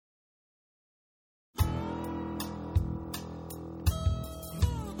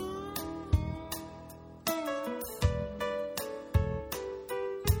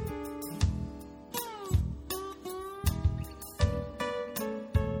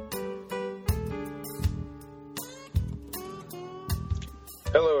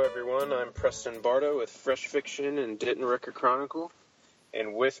everyone. I'm Preston Bardo with Fresh Fiction and Denton Record Chronicle.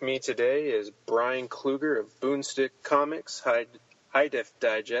 And with me today is Brian Kluger of Boomstick Comics, High Def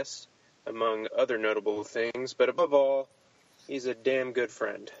Digest, among other notable things. But above all, he's a damn good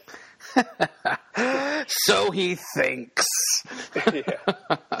friend. So he thinks. Yeah.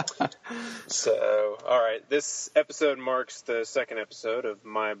 So, all right. This episode marks the second episode of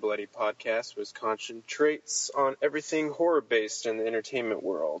My Bloody Podcast, which concentrates on everything horror-based in the entertainment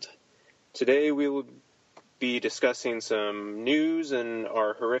world. Today we will be discussing some news in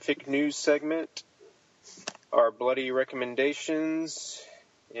our horrific news segment, our bloody recommendations,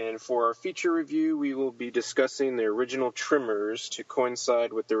 and for our feature review, we will be discussing the original Tremors to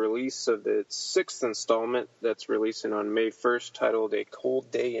coincide with the release of its sixth installment that's releasing on May 1st, titled A Cold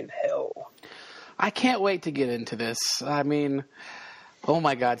Day in Hell. I can't wait to get into this. I mean, oh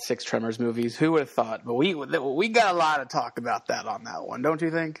my God, 6 Tremors movies. Who would have thought? But we got a lot of talk about that on that one, don't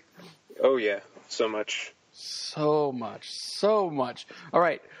you think? Oh yeah, so much. So much. All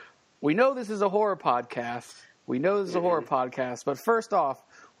right, we know this is a horror podcast. But first off,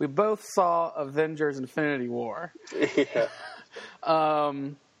 we both saw Avengers Infinity War. Yeah.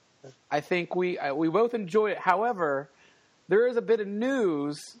 I think we both enjoyed it. However, there is a bit of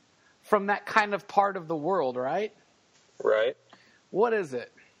news from that kind of part of the world, right? Right. What is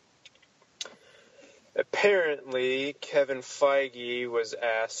it? Apparently, Kevin Feige was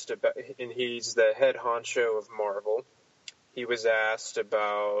asked about, and he's the head honcho of Marvel, he was asked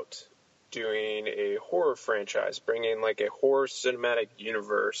about doing a horror franchise, bringing like a horror cinematic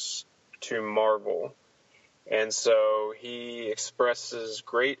universe to Marvel. And so he expresses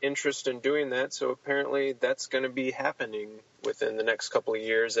great interest in doing that, so apparently that's going to be happening within the next couple of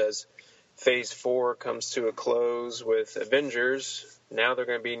years as Phase 4 comes to a close with Avengers. Now they're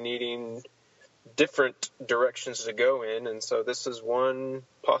going to be needing different directions to go in, and so this is one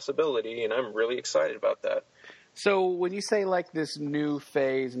possibility, and I'm really excited about that. So when you say like this new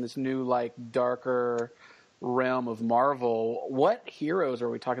phase and this new like darker realm of Marvel, what heroes are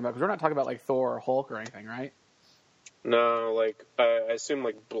we talking about? Because we're not talking about like Thor or Hulk or anything, right? No, like I assume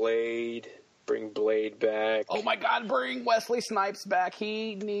like Blade, bring Blade back. Oh my God, bring Wesley Snipes back.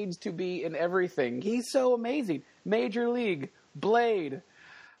 He needs to be in everything. He's so amazing. Major League, Blade,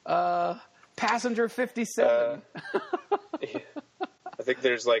 Passenger 57. Yeah. I think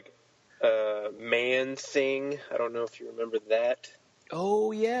there's like Man-Thing. I don't know if you remember that.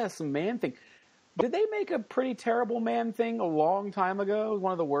 Oh, yes, Man-Thing. Did they make a pretty terrible Man-Thing a long time ago? It was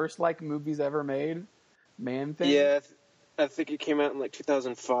one of the worst like movies ever made. Man-Thing? Yeah, I think it came out in like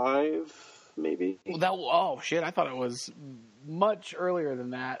 2005, maybe. Oh, shit, I thought it was much earlier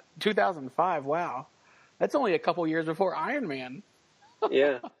than that. 2005, wow. That's only a couple years before Iron Man.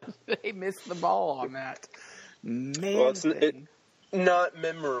 Yeah. They missed the ball on that. Man-Thing. Well, it's not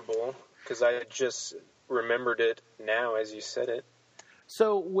memorable, because I just remembered it now as you said it.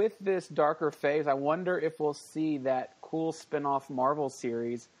 So with this darker phase, I wonder if we'll see that cool spin-off Marvel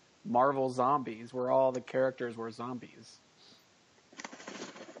series, Marvel Zombies, where all the characters were zombies.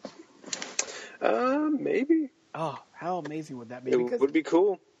 Maybe. Oh, how amazing would that be? It would be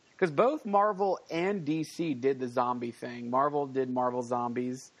cool. Because both Marvel and DC did the zombie thing. Marvel did Marvel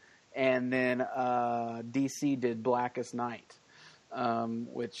Zombies, and then DC did Blackest Night,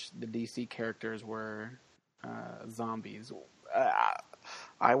 which the DC characters were zombies.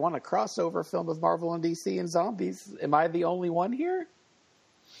 I want a crossover film of Marvel and DC and zombies. Am I the only one here?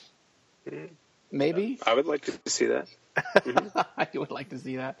 Maybe. I would like to see that. Mm-hmm. I would like to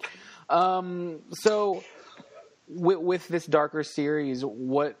see that. So, with this darker series,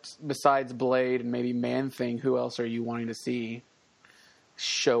 what besides Blade and maybe Man-Thing, who else are you wanting to see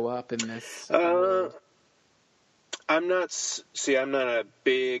show up in this? I'm not a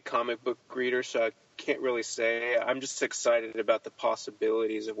big comic book reader, so I can't really say. I'm just excited about the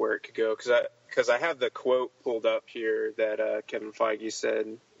possibilities of where it could go, because I have the quote pulled up here that Kevin Feige said,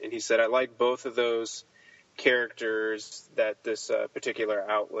 and he said, "I like both of those characters that this particular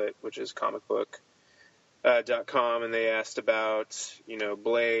outlet, which is comicbook.com, and they asked about,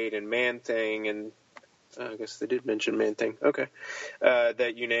 Blade and Man-Thing, and I guess they did mention Man-Thing. Okay,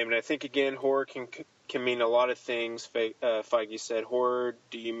 that you named. And I think again, horror can mean a lot of things. Feige said, horror.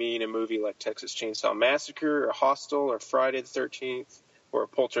 Do you mean a movie like Texas Chainsaw Massacre, or Hostel, or Friday the 13th, or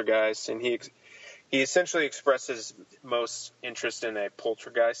Poltergeist? And he essentially expresses most interest in a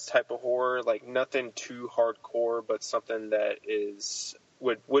poltergeist type of horror, like nothing too hardcore, but something that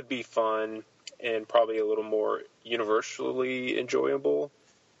would be fun and probably a little more universally enjoyable,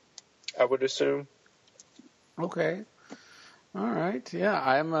 I would assume. Okay. All right. Yeah,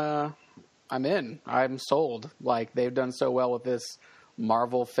 I'm in. I'm sold. Like, they've done so well with this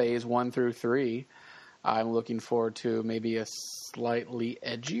Marvel Phase 1 through 3. I'm looking forward to maybe a slightly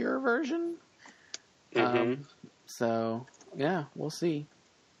edgier version. Mm-hmm. So yeah, we'll see.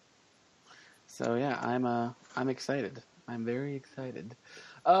 So yeah, I'm excited. I'm very excited.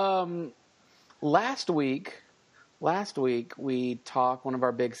 Last week we talked. One of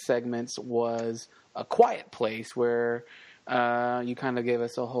our big segments was A Quiet Place, where you kind of gave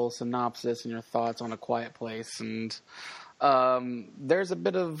us a whole synopsis and your thoughts on A Quiet Place, and there's a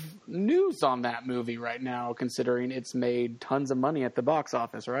bit of news on that movie right now, considering it's made tons of money at the box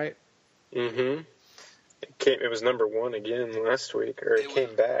office, right? Mm-hmm. It was number 1 again last week, or it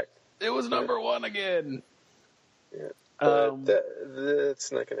came back. It was number 1 again. Yeah, but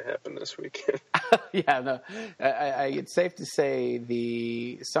that's not going to happen this weekend. Yeah, no. It's safe to say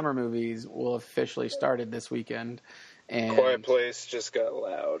the summer movies will officially started this weekend. And Quiet Place just got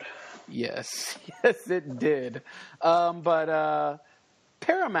loud. Yes, it did. But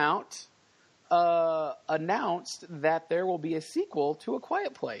Paramount announced that there will be a sequel to A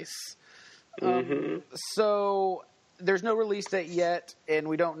Quiet Place. So there's no release date yet, and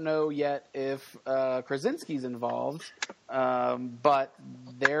we don't know yet if Krasinski's involved. But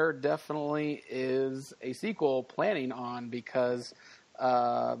there definitely is a sequel planning on, because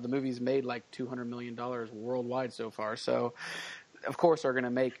the movie's made like $200 million worldwide so far. So, of course, they're going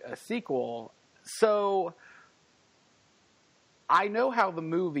to make a sequel. So I know how the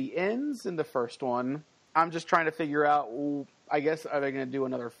movie ends in the first one. I'm just trying to figure out, I guess, are they going to do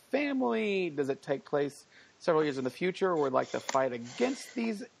another family? Does it take place several years in the future, or like to fight against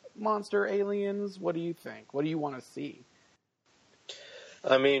these monster aliens? What do you think? What do you want to see?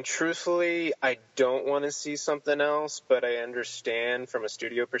 I mean, truthfully, I don't want to see something else, but I understand from a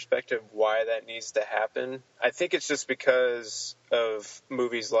studio perspective why that needs to happen. I think it's just because of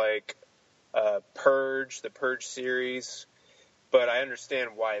movies like Purge, the Purge series, but I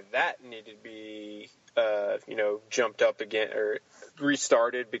understand why that needed to be, jumped up again or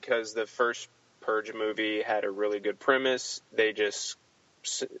restarted, because the first Purge movie had a really good premise. It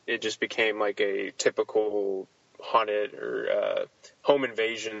just became like a typical haunted or home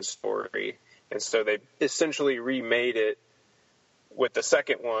invasion story, and so they essentially remade it with the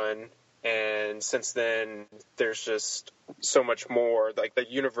second one. And since then, there's just so much more. Like, the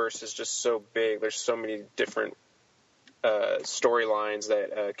universe is just so big. There's so many different storylines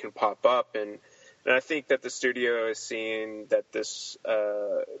that can pop up, and I think that the studio is seeing that this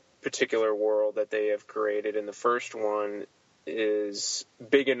particular world that they have created in the first one is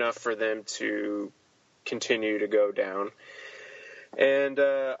big enough for them to continue to go down. And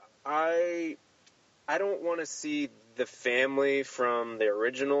I don't want to see the family from the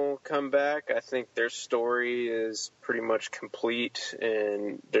original come back. I think their story is pretty much complete,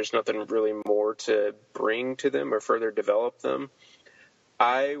 and there's nothing really more to bring to them or further develop them.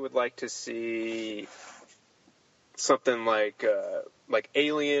 I would like to see something like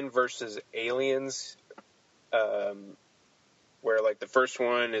Alien versus Aliens, where like the first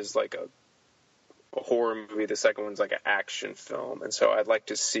one is like a horror movie, the second one's like an action film, and so I'd like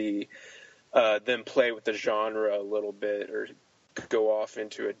to see them play with the genre a little bit, or go off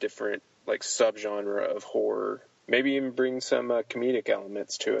into a different like subgenre of horror. Maybe even bring some comedic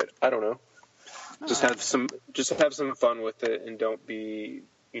elements to it. I don't know. Just have some fun with it, and don't be,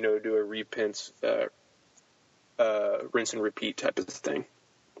 do a rinse and repeat type of thing.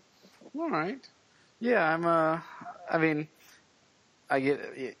 All right. Yeah, I get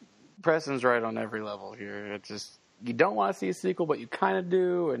it. Preston's right on every level here. It's just, you don't want to see a sequel, but you kind of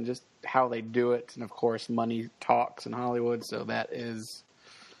do, and just how they do it. And of course, money talks in Hollywood, so that is.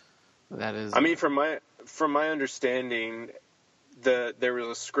 I mean, from my understanding, there was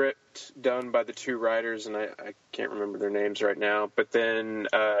a script done by the two writers, and I can't remember their names right now. But then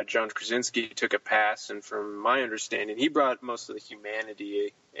John Krasinski took a pass, and from my understanding, he brought most of the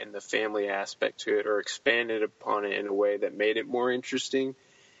humanity and the family aspect to it, or expanded upon it in a way that made it more interesting.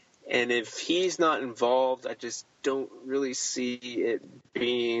 And if he's not involved, I just don't really see it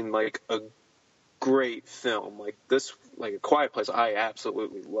being like a great film. Like this, like A Quiet Place, I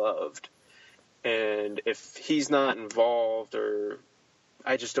absolutely loved. And if he's not involved, or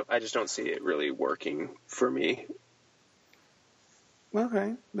I just don't see it really working for me.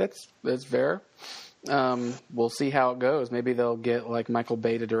 Okay, that's fair. We'll see how it goes. Maybe they'll get like Michael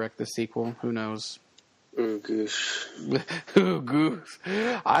Bay to direct the sequel. Who knows? Oh, goose. Oh, goose.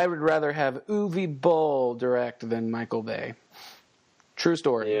 I would rather have Uwe Boll direct than Michael Bay. True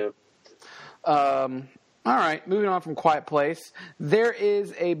story. Yeah. All right, moving on from Quiet Place. There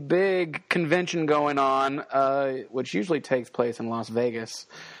is a big convention going on, which usually takes place in Las Vegas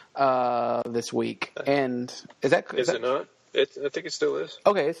this week. And is it not? I think it still is.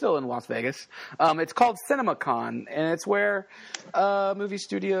 Okay, it's still in Las Vegas. It's called CinemaCon, and it's where movie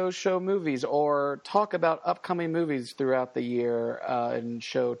studios show movies or talk about upcoming movies throughout the year and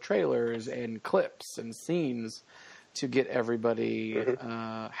show trailers and clips and scenes to get everybody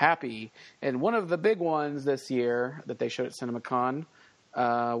happy. And one of the big ones this year that they showed at CinemaCon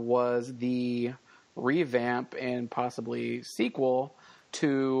was the revamp and possibly sequel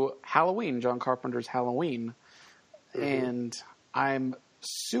to Halloween, John Carpenter's Halloween. And I'm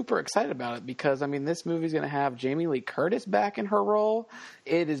super excited about it because, I mean, this movie's going to have Jamie Lee Curtis back in her role.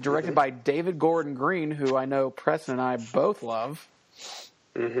 It is directed by David Gordon Green, who I know Preston and I both love.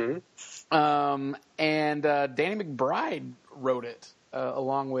 And Danny McBride wrote it,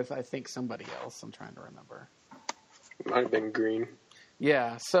 along with, I think, somebody else. I'm trying to remember. Might have been Green.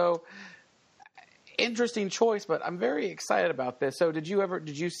 Yeah, so interesting choice, but I'm very excited about this. So did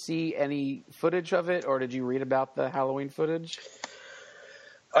you see any footage of it, or did you read about the Halloween footage?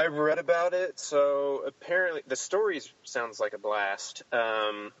 I read about it, so apparently the story sounds like a blast.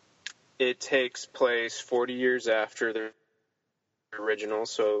 It takes place 40 years after the original,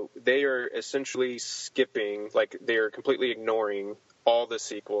 so they are essentially skipping, like they are completely ignoring all the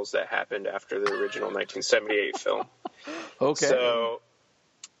sequels that happened after the original 1978 film. Okay.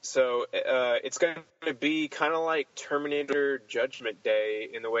 So it's going to be kind of like Terminator Judgment Day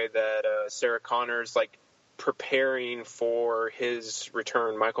in the way that Sarah Connor's like preparing for his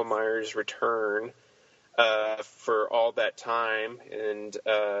return, Michael Myers' return, for all that time. And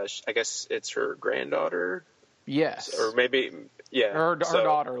I guess it's her granddaughter. Yes. Or maybe, yeah. Her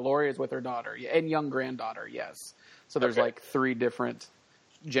daughter. Laurie is with her daughter. And young granddaughter, yes. So there's like 3 different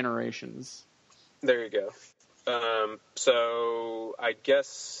generations. There you go. So I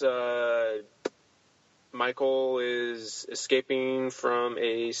guess Michael is escaping from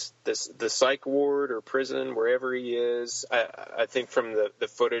the psych ward or prison, wherever he is. I think from the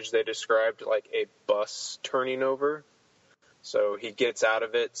footage they described like a bus turning over. So he gets out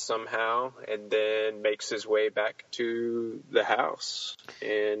of it somehow and then makes his way back to the house,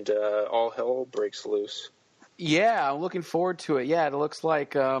 and all hell breaks loose. Yeah, I'm looking forward to it. Yeah, it looks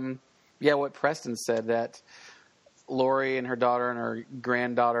like what Preston said, that Laurie and her daughter and her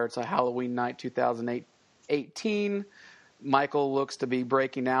granddaughter, it's a Halloween night 2018. Michael looks to be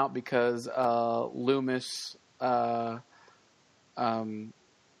breaking out because Loomis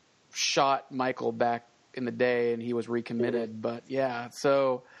shot Michael back in the day and he was recommitted. But yeah,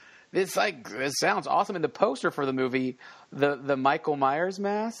 so this sounds awesome. In the poster for the movie, the Michael Myers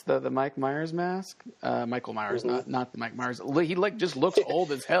mask, the Mike Myers mask, Michael Myers, not the Mike Myers. He just looks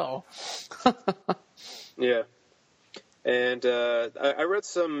old as hell. Yeah. And I read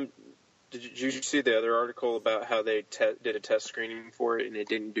some. Did you see the other article about how they did a test screening for it and it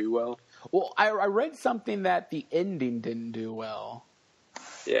didn't do well? Well, I read something that the ending didn't do well.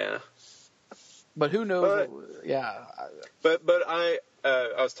 Yeah. But who knows? But I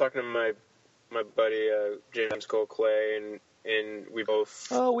was talking to my buddy James Cole Clay, and we both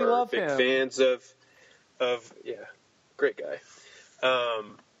we love big him. Fans of great guy.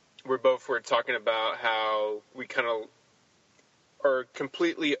 We both were talking about how we kind of are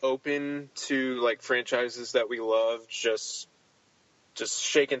completely open to like franchises that we love, just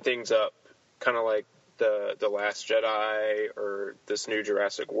shaking things up, kind of like the Last Jedi or this new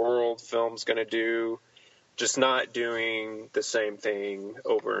Jurassic World film's going to do, just not doing the same thing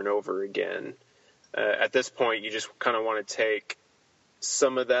over and over again. At this point, you just kind of want to take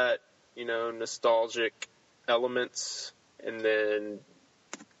some of that, nostalgic elements and then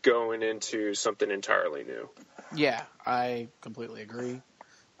going into something entirely new. Yeah, I completely agree.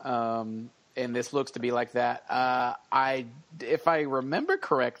 And this looks to be like that. If I remember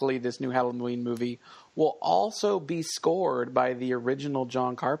correctly, this new Halloween movie will also be scored by the original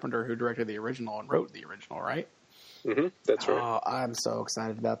John Carpenter, who directed the original and wrote the original, right? Mm-hmm, that's right. Oh, I'm so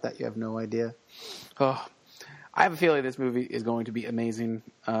excited about that. You have no idea. Oh, I have a feeling this movie is going to be amazing.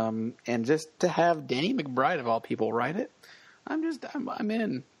 And just to have Danny McBride, of all people, write it, I'm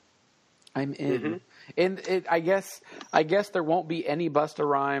in. I'm in. Mm-hmm. And I guess there won't be any Busta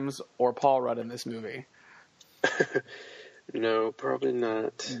Rhymes or Paul Rudd in this movie. No, probably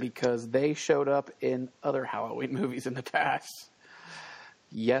not. Because they showed up in other Halloween movies in the past.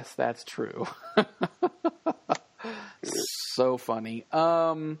 Yes, that's true. So funny.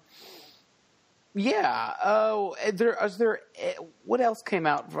 Yeah. Oh, is there? What else came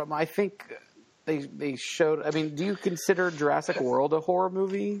out from? I think they showed. I mean, do you consider Jurassic World a horror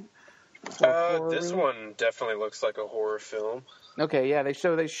movie? This one definitely looks like a horror film. Okay, yeah, they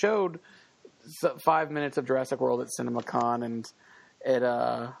showed 5 minutes of Jurassic World at CinemaCon, and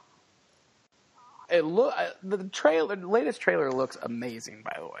the trailer, the latest trailer looks amazing,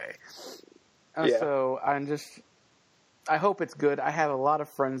 by the way. Yeah. So I hope it's good. I have a lot of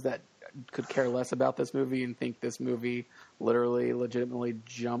friends that could care less about this movie and think this movie legitimately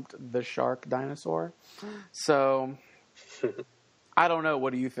jumped the shark dinosaur. So I don't know.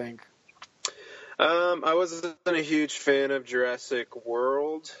 What do you think? I wasn't a huge fan of Jurassic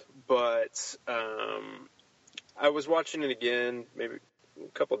World, but I was watching it again maybe a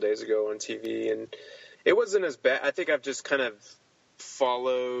couple days ago on TV, and it wasn't as bad. I think I've just kind of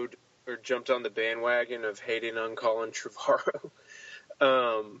followed or jumped on the bandwagon of hating on Colin Trevorrow.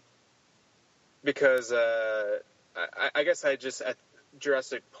 Because I guess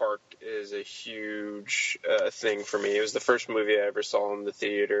Jurassic Park is a huge thing for me. It was the first movie I ever saw in the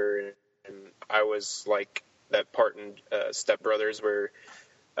theater, and I was like that part in Step Brothers where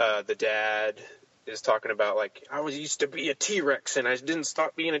the dad is talking about, like, I used to be a T-Rex and I didn't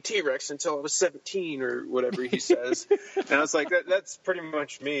stop being a T-Rex until I was 17 or whatever he says. And I was like, that's pretty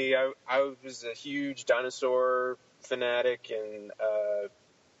much me. I was a huge dinosaur fanatic, and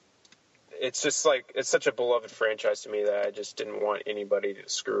it's just like, it's such a beloved franchise to me that I just didn't want anybody to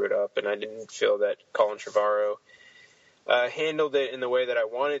screw it up, and I didn't feel that Colin Trevorrow handled it in the way that I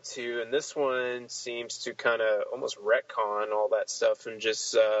wanted to, and this one seems to kind of almost retcon all that stuff and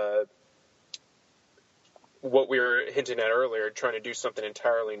just what we were hinting at earlier, trying to do something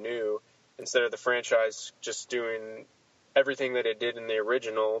entirely new instead of the franchise just doing everything that it did in the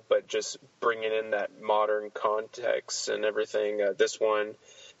original, but just bringing in that modern context and everything. This one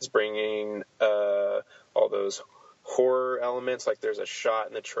is bringing all those horror elements. Like, there's a shot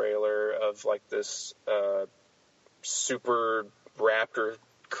in the trailer of like this super raptor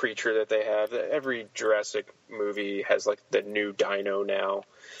creature that they have. Every Jurassic movie has like the new dino now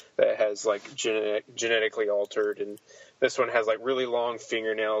that has like genetically altered, and this one has like really long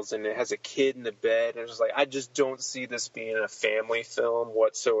fingernails, and it has a kid in the bed, and it's just like, I just don't see this being a family film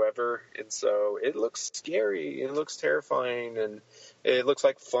whatsoever. And so it looks scary, it looks terrifying, and it looks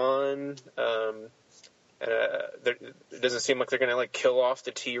like fun. It doesn't seem like they're going to like kill off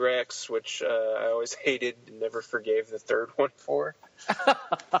the T-Rex, which I always hated and never forgave the third one for.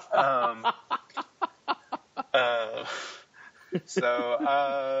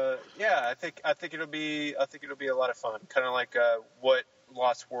 Yeah, I think it'll be a lot of fun, kind of like what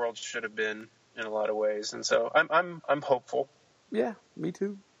Lost World should have been in a lot of ways, and so I'm hopeful. Yeah, me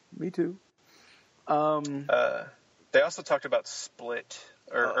too. They also talked about Split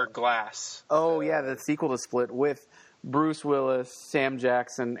or Glass. Oh yeah, the sequel to Split with Bruce Willis, Sam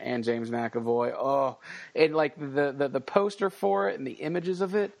Jackson, and James McAvoy. Oh, and like the poster for it and the images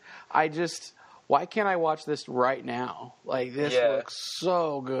of it, why can't I watch this right now? Like, this looks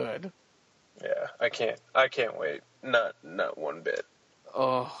so good. Yeah, I can't wait. Not one bit.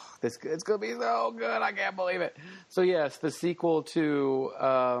 Oh, it's gonna be so good. I can't believe it. So yes, the sequel to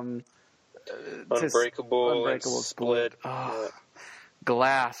Unbreakable Split. Oh, yeah.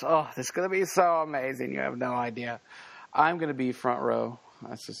 Glass. Oh, this is gonna be so amazing. You have no idea. I'm gonna be front row.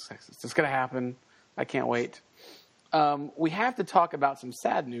 It's just gonna happen. I can't wait. We have to talk about some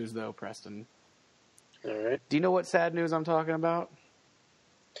sad news, though, Preston. All right. Do you know what sad news I'm talking about?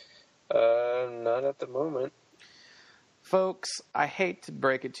 Not at the moment. Folks, I hate to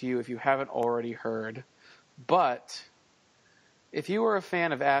break it to you if you haven't already heard, but if you were a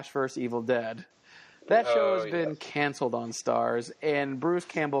fan of Ash vs. Evil Dead, that show has been canceled on Starz, and Bruce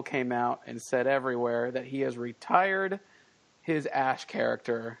Campbell came out and said everywhere that he has retired his Ash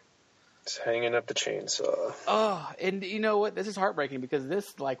character. It's hanging up the chainsaw. Oh, and you know what? This is heartbreaking because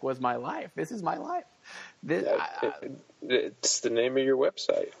this was my life. This is my life. It's the name of your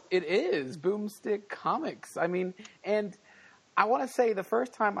website. It is Boomstick Comics. I mean, and I want to say the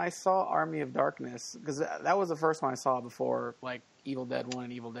first time I saw Army of Darkness, because that was the first one I saw before like Evil Dead 1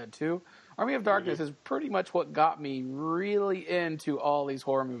 and Evil Dead 2. Army of Darkness is pretty much what got me really into all these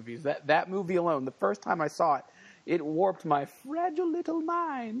horror movies. That movie alone, the first time I saw it, it warped my fragile little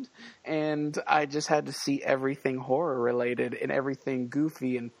mind, and I just had to see everything horror-related and everything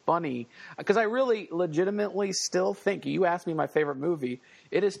goofy and funny. Because I really legitimately still think, you asked me my favorite movie,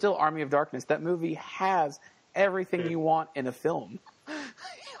 it is still Army of Darkness. That movie has everything you want in a film,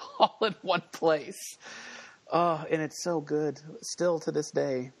 all in one place. Oh, and it's so good, still to this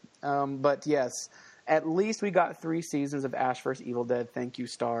day. But yes, at least we got 3 seasons of Ash vs. Evil Dead. Thank you,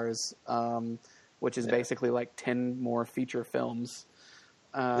 Starz. Which is basically like 10 more feature films.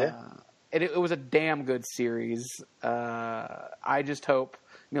 And it was a damn good series. I just hope,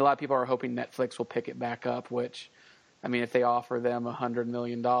 a lot of people are hoping Netflix will pick it back up, which I mean, if they offer them $100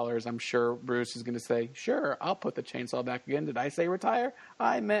 million, I'm sure Bruce is going to say, sure, I'll put the chainsaw back again. Did I say retire?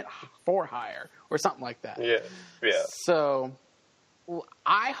 I meant for hire or something like that. Yeah. So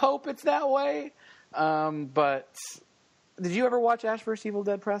I hope it's that way. But did you ever watch Ash vs. Evil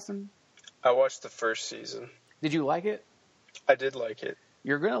Dead, Preston? I watched the first season. Did you like it? I did like it.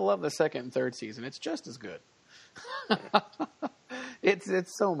 You're going to love the second and third season. It's just as good.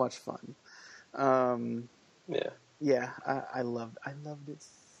 It's so much fun. Yeah, I loved it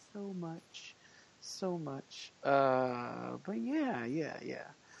so much. But yeah.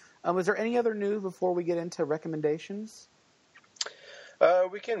 Is there any other news before we get into recommendations?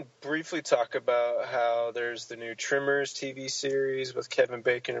 We can briefly talk about how there's the new Tremors TV series with Kevin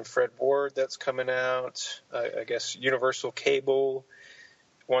Bacon and Fred Ward that's coming out. I guess Universal Cable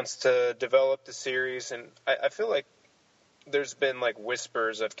wants to develop the series, and I feel like there's been like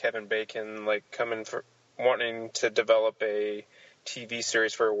whispers of Kevin Bacon like wanting to develop a TV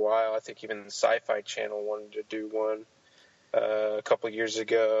series for a while. I think even the Sci-Fi Channel wanted to do one a couple of years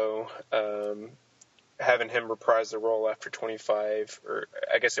ago. Having him reprise the role after 25, or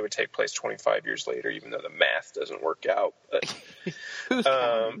I guess it would take place 25 years later, even though the math doesn't work out.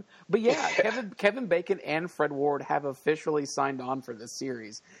 But yeah, Kevin Bacon and Fred Ward have officially signed on for this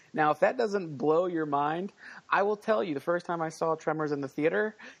series. Now, if that doesn't blow your mind, I will tell you, the first time I saw Tremors in the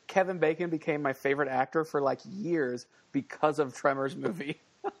theater, Kevin Bacon became my favorite actor for like years because of Tremors movie.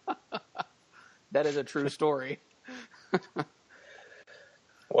 That is a true story.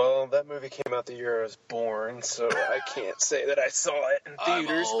 Well, that movie came out the year I was born, so I can't say that I saw it in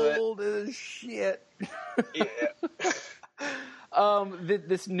theaters. I'm old as shit. Yeah.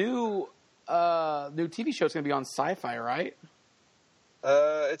 This new TV show is going to be on Sci-Fi, right?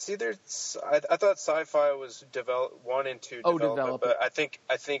 It's either I thought Sci-Fi was wanting to develop it, but I think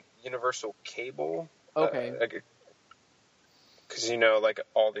Universal Cable. Okay. Because like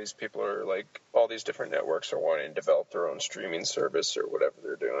all these people are like all these different networks are wanting to develop their own streaming service or whatever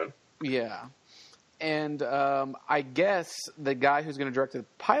they're doing. Yeah, and I guess the guy who's going to direct the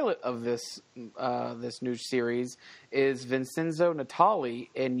pilot of this new series is Vincenzo Natali,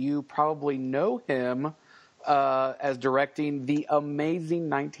 and you probably know him as directing the amazing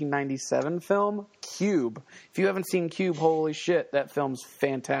 1997 film Cube. If you haven't seen Cube, holy shit, that film's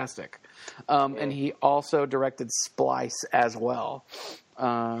fantastic. And he also directed Splice as well,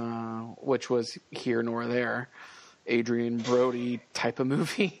 which was here nor there. Adrian Brody type of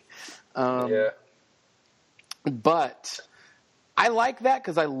movie. But I like that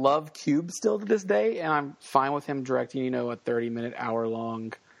because I love Cube still to this day, and I'm fine with him directing, a 30-minute,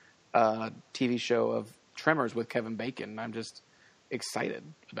 hour-long TV show of Tremors with Kevin Bacon. I'm just excited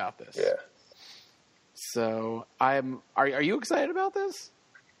about this. Yeah. So Are you excited about this?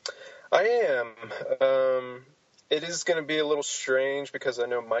 I am. It is going to be a little strange because I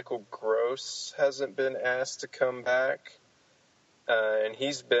know Michael Gross hasn't been asked to come back, and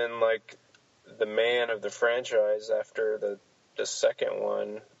he's been like the man of the franchise after the second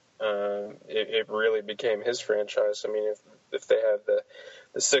one. It really became his franchise. I mean, if they have the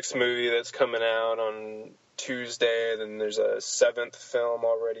sixth movie that's coming out on Tuesday, then there's a seventh film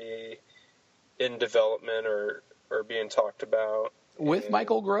already in development or being talked about. With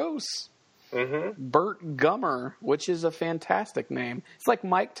Michael Gross. Mm-hmm. Burt Gummer, which is a fantastic name. It's like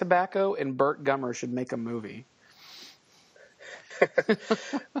Mike Tobacco and Burt Gummer should make a movie.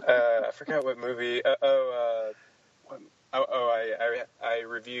 I forgot what movie. I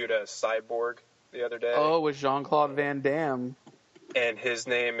reviewed a Cyborg the other day. Oh, with Jean-Claude Van Damme. And his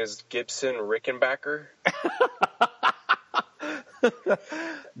name is Gibson Rickenbacker.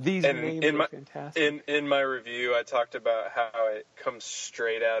 These names are fantastic. In my review, I talked about how it comes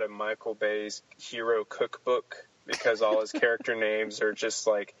straight out of Michael Bay's Hero Cookbook because all his character names are just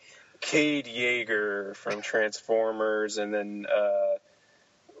like Cade Yeager from Transformers, and then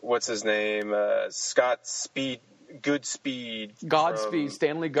what's his name? Scott Goodspeed. Godspeed,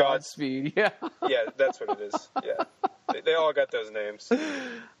 Stanley Godspeed. Yeah. Yeah, that's what it is. Yeah. They all got those names.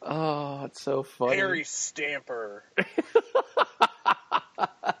 Oh, it's so funny. Harry Stamper.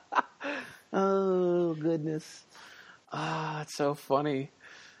 Oh, goodness. It's so funny.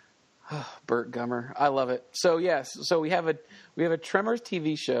 Burt Gummer. I love it. So, yes. So we have a Tremors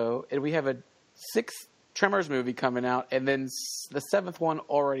TV show, and we have a sixth Tremors movie coming out, and then the seventh one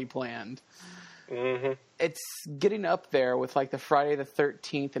already planned. Mm-hmm. It's getting up there with like the Friday the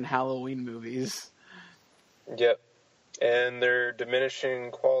 13th and Halloween movies. Yep. And they're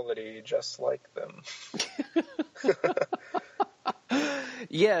diminishing quality just like them.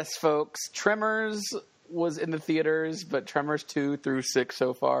 Yes, folks. Tremors was in the theaters, but Tremors 2 through 6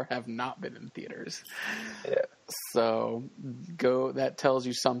 so far have not been in theaters. Yeah. So that tells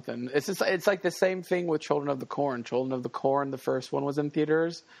you something. It's like the same thing with Children of the Corn. Children of the Corn, the first one was in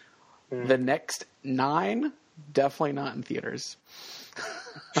theaters. Mm. The next 9, definitely not in theaters.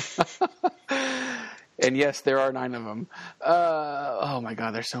 And yes, there are 9 of them. Oh my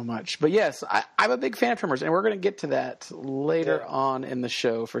God, there's so much. But yes, I'm a big fan of Tremors, and we're going to get to that later on in the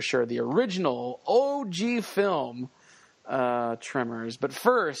show for sure. The original OG film, Tremors. But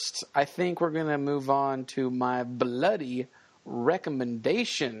first, I think we're going to move on to my bloody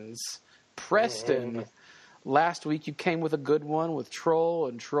recommendations. Preston, last week you came with a good one with Troll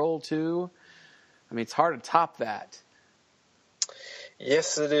and Troll 2. I mean, it's hard to top that.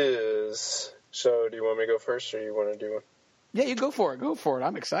 Yes, it is. So, do you want me to go first, or you want to do one? Yeah, you go for it. Go for it.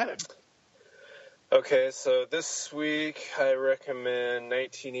 I'm excited. Okay, so this week I recommend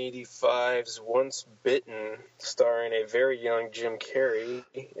 1985's Once Bitten, starring a very young Jim Carrey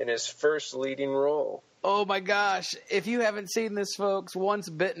in his first leading role. Oh my gosh! If you haven't seen this, folks, Once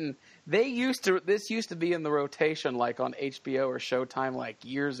Bitten, this used to be in the rotation, like on HBO or Showtime, like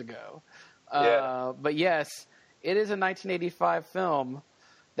years ago. Yeah. But yes, it is a 1985 film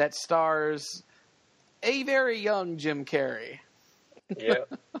that stars a very young Jim Carrey. Yeah.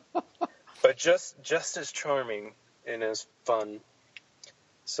 But just as charming and as fun.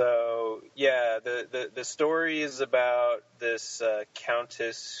 So, yeah, the story is about this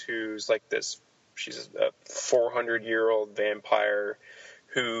countess who's like she's a 400-year-old vampire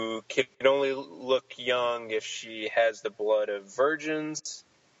who can only look young if she has the blood of virgins,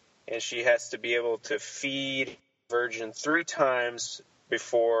 and she has to be able to feed a virgin 3 times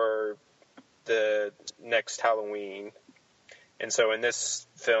before the next Halloween. And so in this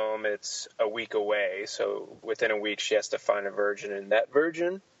film, it's a week away. So within a week, she has to find a virgin, and that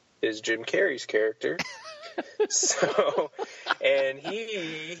virgin is Jim Carrey's character. And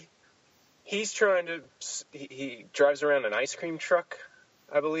he's trying to, he drives around an ice cream truck,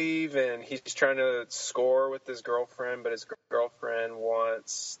 I believe, and he's trying to score with his girlfriend, but his girlfriend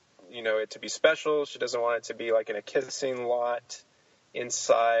wants, it to be special. She doesn't want it to be like in a kissing lot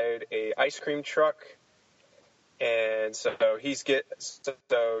inside a ice cream truck. And so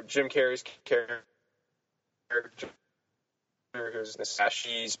Jim Carrey's character, who's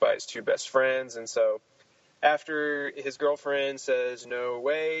she's by his 2 best friends, and so after his girlfriend says no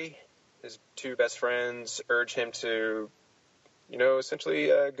way, his 2 best friends urge him to,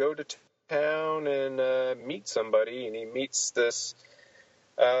 essentially go to town and meet somebody, and he meets this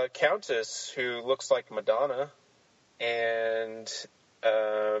countess who looks like Madonna, and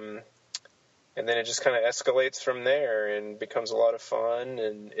then it just kind of escalates from there and becomes a lot of fun,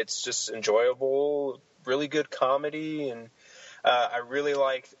 and it's just enjoyable, really good comedy, and I really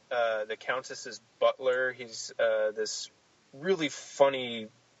liked the Countess's butler. He's this really funny,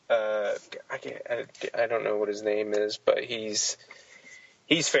 I don't know what his name is, but he's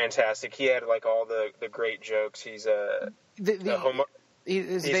fantastic. He had like all the great jokes. He's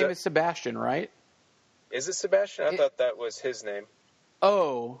his name is Sebastian, right? Is it Sebastian? I thought that was his name.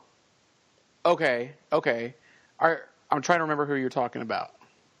 Oh. Okay. I'm trying to remember who you're talking about.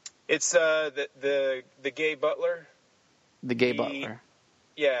 It's the gay butler. The gay butler.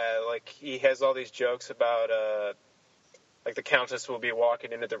 Yeah, like he has all these jokes about like the Countess will be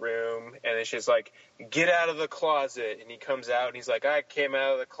walking into the room, and then she's like, "Get out of the closet," and he comes out and he's like, "I came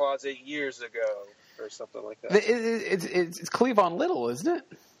out of the closet years ago," or something like that. It's Cleavon Little, isn't it?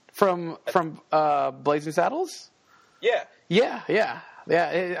 From Blazing Saddles? Yeah.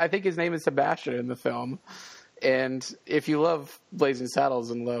 Yeah, I think his name is Sebastian in the film. And if you love Blazing Saddles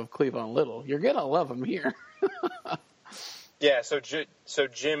and love Cleavon Little, you're going to love him here. Yeah, so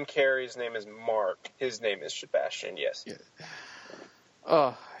Jim Carrey's name is Mark. His name is Sebastian, yes. Yeah.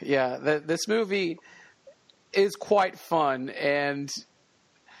 Oh, yeah. This movie is quite fun, and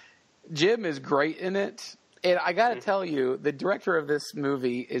Jim is great in it. And I got to tell you, the director of this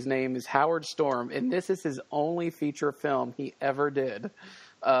movie, his name is Howard Storm, and this is his only feature film he ever did,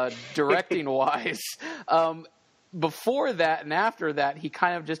 directing-wise. Before that and after that, he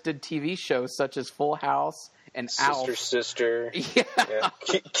kind of just did TV shows such as Full House and Alf. Sister. Yeah.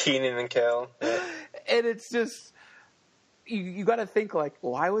 Kenan and Kel. Yeah. And it's just, you got to think, like,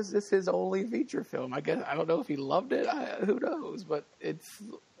 why was this his only feature film? I guess, I don't know if he loved it. Who knows? But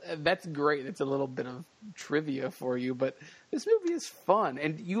that's great. It's a little bit of trivia for you, but this movie is fun.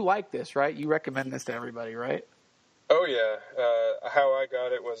 And you like this, right? You recommend this to everybody, right? Oh, yeah. How I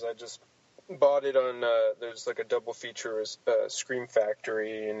got it was I just bought it on, there's like a double feature, Scream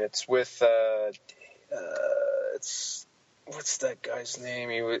Factory, and it's with, what's that guy's name?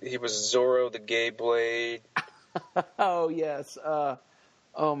 He was Zorro the Gay Blade. Oh, yes.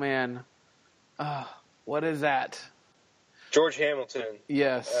 Oh, man. What is that? George Hamilton.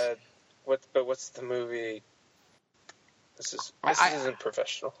 Yes. What's the movie? This isn't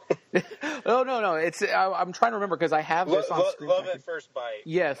professional. No. I'm trying to remember because I have this on screen. Love at First Bite.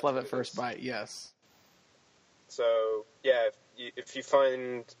 Yes, Love at First Bite. Yes. So yeah, if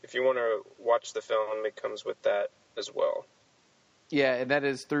you want to watch the film, it comes with that as well. Yeah, and that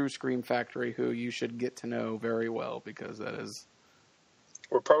is through Scream Factory, who you should get to know very well because that is.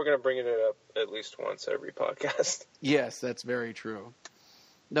 We're probably going to bring it up at least once every podcast. Yes, that's very true.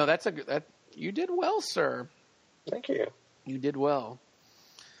 No, that you did well, sir. Thank you. You did well.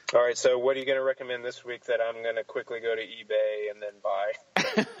 All right, so what are you going to recommend this week that I'm going to quickly go to eBay and then buy?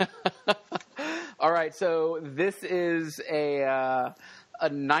 All right, so this is a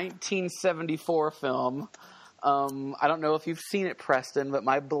 1974 film. I don't know if you've seen it, Preston, but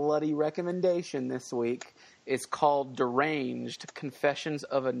my bloody recommendation this week is called Deranged: Confessions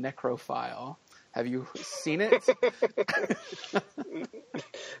of a Necrophile. Have you seen it?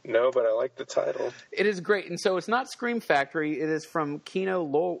 No, but I like the title. It is great. And so it's not Scream Factory. It is from Kino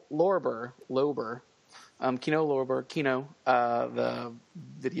Lorber. Kino, the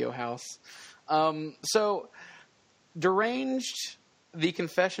video house. So Deranged: The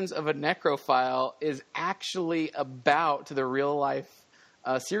Confessions of a Necrophile is actually about the real-life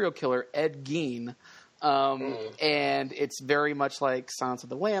serial killer Ed Gein. And it's very much like Silence of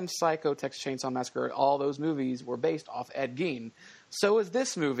the Lambs, Psycho, Texas Chainsaw Massacre. All those movies were based off Ed Gein. So is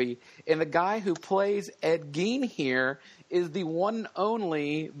this movie. And the guy who plays Ed Gein here is the one and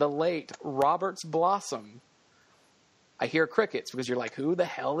only, the late Roberts Blossom. I hear crickets because you're like, who the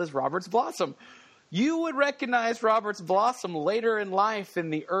hell is Roberts Blossom? You would recognize Roberts Blossom later in life in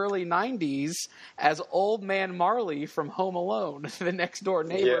the early 90s as Old Man Marley from Home Alone, the next door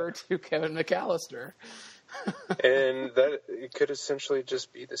neighbor to Kevin McAllister. And that it could essentially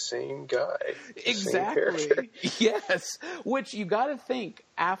just be the same guy. Exactly. Yes. Which you got to think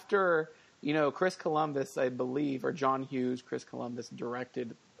after, Chris Columbus, I believe, or John Hughes, Chris Columbus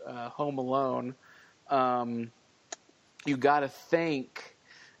directed Home Alone. You got to think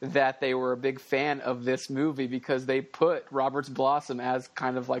that they were a big fan of this movie because they put Roberts Blossom as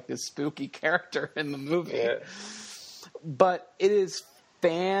kind of like this spooky character in the movie. Yeah. But it is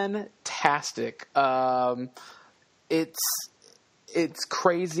fantastic. It's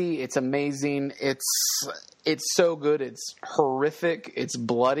crazy. It's amazing. It's so good. It's horrific. It's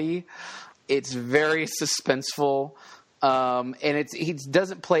bloody. It's very suspenseful. And he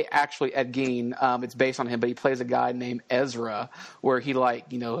doesn't play actually Ed Gein. It's based on him, but he plays a guy named Ezra, where he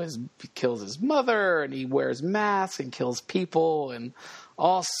he kills his mother and he wears masks and kills people and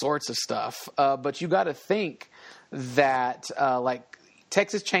all sorts of stuff. But you got to think that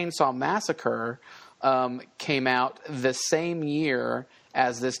Texas Chainsaw Massacre came out the same year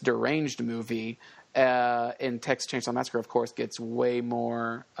as this Deranged movie. And Texas Chainsaw Massacre, of course, gets way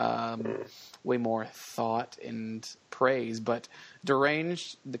more thought and praise. But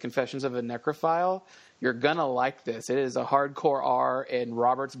Deranged: The Confessions of a Necrophile, you're gonna like this. It is a hardcore R, and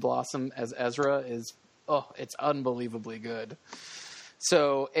Roberts Blossom as Ezra it's unbelievably good.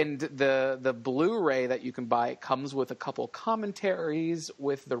 So, and the Blu-ray that you can buy comes with a couple commentaries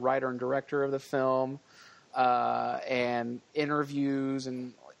with the writer and director of the film, and interviews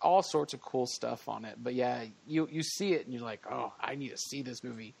and all sorts of cool stuff on it. But yeah, you see it and you're like, oh, I need to see this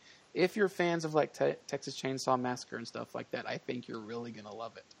movie. If you're fans of Texas Chainsaw Massacre and stuff like that, I think you're really going to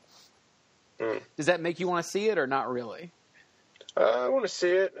love it. Does that make you want to see it or not really? I want to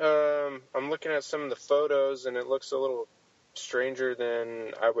see it. I'm looking at some of the photos and it looks a little stranger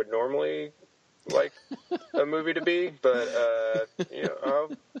than I would normally like a movie to be, but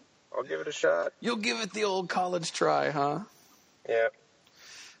I'll give it a shot. You'll give it the old college try, huh? Yeah.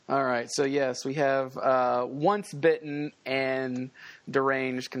 All right, so yes, we have Once Bitten and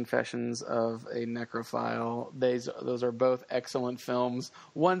Deranged: Confessions of a Necrophile. Those are both excellent films.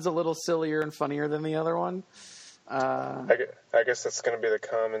 One's a little sillier and funnier than the other one. I guess that's going to be the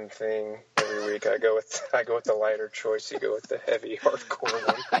common thing every week. I go with the lighter choice. You go with the heavy hardcore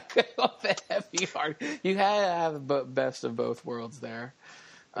one. I go with the heavy hard. You had to have the best of both worlds there.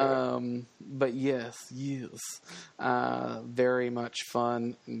 But yes, very much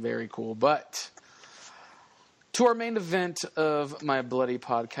fun and very cool. But to our main event of my bloody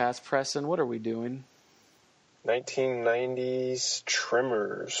podcast, Preston, what are we doing? 1990s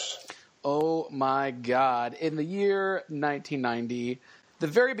Tremors. Oh my God. In the year 1990, the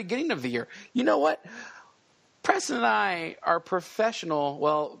very beginning of the year. You know what? Preston and I are professional.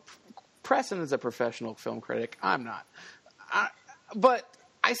 Well, Preston is a professional film critic. I'm not. But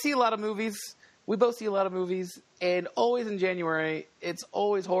I see a lot of movies. We both see a lot of movies, and always in January, it's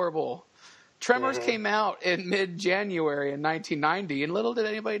always horrible. Tremors came out in mid-January in 1990, and little did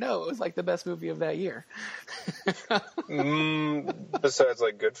anybody know it was like the best movie of that year. Besides,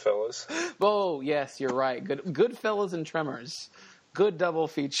 like, Goodfellas. Oh, yes, you're right. Goodfellas and Tremors. Good double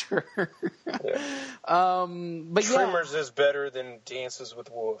feature. But Tremors is better than Dances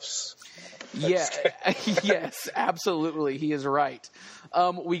with Wolves. Yeah, yes, absolutely. He is right.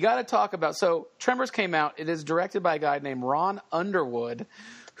 We got to talk about... So, Tremors came out. It is directed by a guy named Ron Underwood,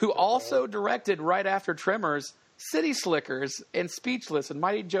 who also directed, right after Tremors, City Slickers and Speechless and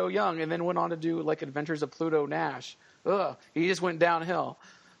Mighty Joe Young, and then went on to do, like, Adventures of Pluto Nash. He just went downhill.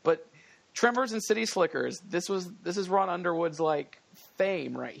 But Tremors and City Slickers, this is Ron Underwood's, like,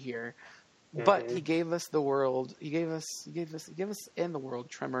 fame right here. But he gave us the world. He gave us in the world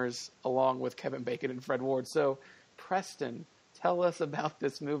Tremors, along with Kevin Bacon and Fred Ward. So, Preston, tell us about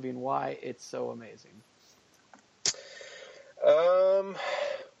this movie and why it's so amazing.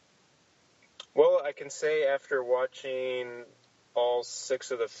 Well, I can say after watching all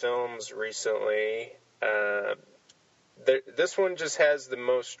 6 of the films recently, this one just has the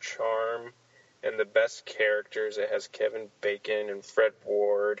most charm and the best characters. It has Kevin Bacon and Fred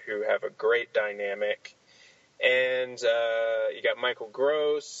Ward, who have a great dynamic. And you got Michael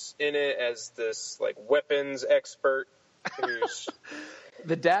Gross in it as this, like, weapons expert who's...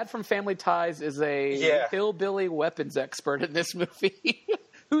 The dad from Family Ties is a hillbilly weapons expert in this movie.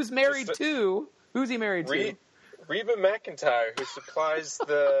 Who's married to? Who's he married to? Reba McEntire, who supplies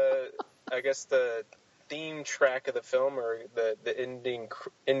the theme track of the film, or the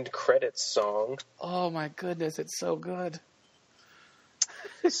end credits song. Oh my goodness, it's so good.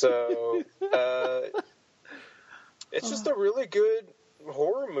 So, it's just a really good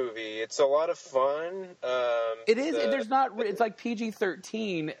horror movie. It's a lot of fun. It is. It's like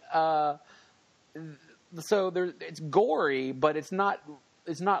PG-13. So it's gory, but it's not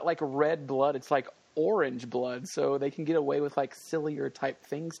like red blood. It's like orange blood. So they can get away with, like, sillier type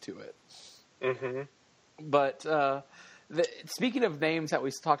things to it. Mm-hmm. But speaking of names that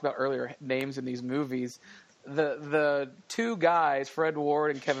we talked about earlier, names in these movies, the 2 guys, Fred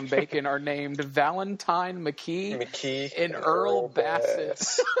Ward and Kevin Bacon, are named Valentine McKee and Earl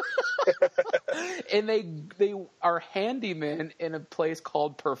Bassett. And they are handymen in a place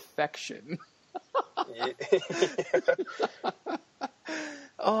called Perfection.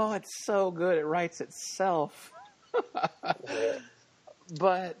 Oh, it's so good. It writes itself.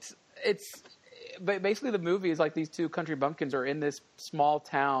 But basically the movie is like these 2 country bumpkins are in this small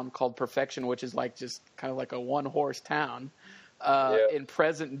town called Perfection, which is like just kind of like a one-horse town in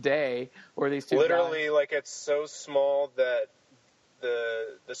present day, where these 2 literally guys, like, it's so small that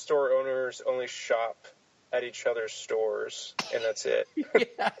the store owners only shop at each other's stores, and that's it.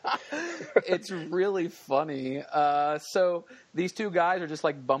 Yeah, it's really funny. So these 2 guys are just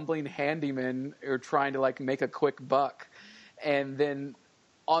like bumbling handymen who are trying to, like, make a quick buck. And then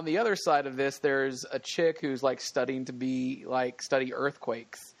on the other side of this, there's a chick who's, like, studying to study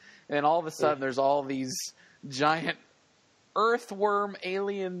earthquakes. And then all of a sudden there's all these giant earthworm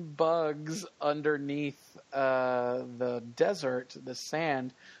alien bugs underneath the desert, the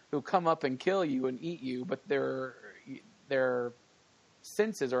sand, who come up and kill you and eat you, but their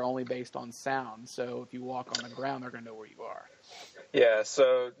senses are only based on sound. So if you walk on the ground, they're going to know where you are. Yeah,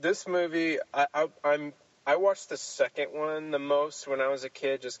 so this movie, I watched the second one the most when I was a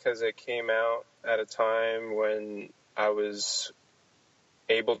kid, just because it came out at a time when I was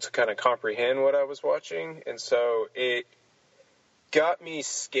able to kind of comprehend what I was watching. And so it got me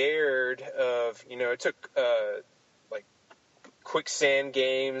scared of, it took like quicksand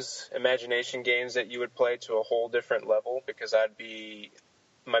games, imagination games that you would play to a whole different level, because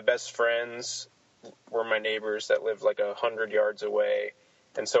my best friends were my neighbors that lived like 100 yards away.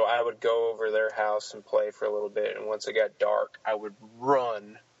 And so I would go over their house and play for a little bit. And once it got dark, I would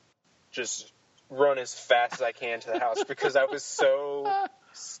just run as fast as I can to the house, because I was so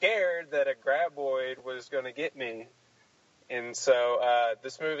scared that a graboid was going to get me. And so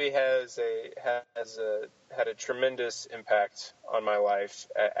this movie had a tremendous impact on my life,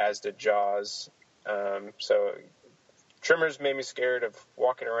 as did Jaws. So Tremors made me scared of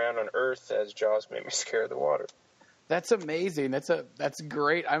walking around on Earth, as Jaws made me scared of the water. That's amazing. That's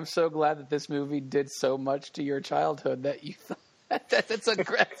great. I'm so glad that this movie did so much to your childhood that you thought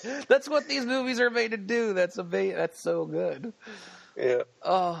that's what these movies are made to do. That's so good. Yeah.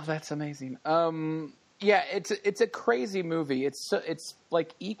 Oh, that's amazing. Yeah, it's a crazy movie. It's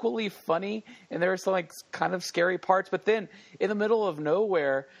like equally funny, and there are some like kind of scary parts. But then in the middle of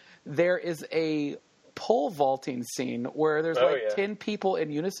nowhere, there is a pole vaulting scene where there's 10 people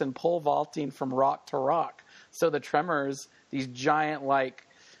in unison pole vaulting from rock to rock. So the Tremors, these giant,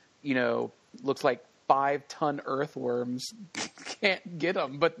 looks like 5-ton earthworms, can't get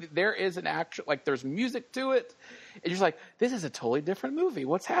them. But there is an actual, there's music to it. And you're just like, this is a totally different movie.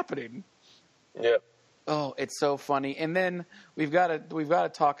 What's happening? Yeah. Oh, it's so funny. And then we've got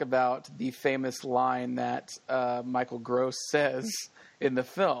to talk about the famous line that Michael Gross says in the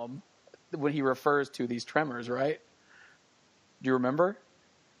film when he refers to these Tremors, right? Do you remember?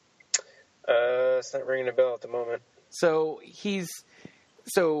 It's not ringing a bell at the moment. So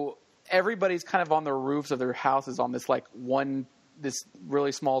everybody's kind of on the roofs of their houses on this this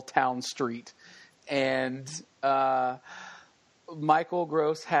really small town street, and Michael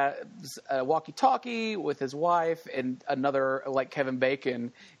Gross has a walkie-talkie with his wife and another Kevin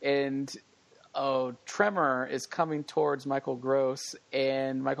Bacon, and Tremor is coming towards Michael Gross,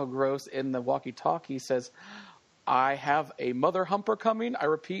 and Michael Gross in the walkie-talkie says, "I have a mother humper coming. I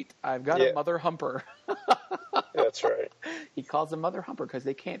repeat, I've got a mother humper." That's right. He calls them mother humper because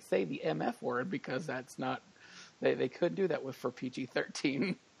they can't say the MF word because that's not they couldn't do that for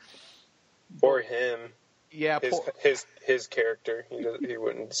PG-13. Or him. Yeah, his character. He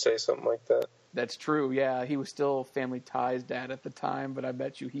wouldn't say something like that. That's true. Yeah, he was still Family Ties dad at the time, but I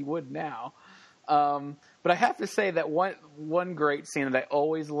bet you he would now. But I have to say that one great scene that I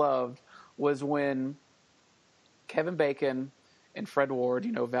always loved was when Kevin Bacon and Fred Ward,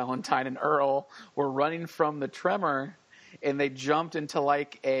 Valentine and Earl, were running from the Tremor, and they jumped into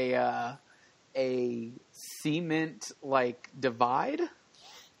a cement divide,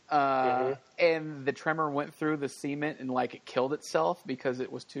 and the Tremor went through the cement and it killed itself because it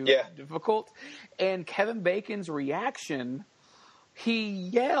was too difficult. And Kevin Bacon's reaction, he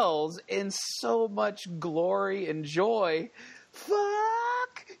yells in so much glory and joy,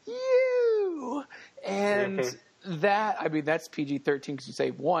 "Fuck you!" And that's PG-13 because you say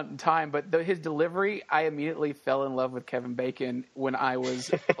one time, but his delivery, I immediately fell in love with Kevin Bacon when I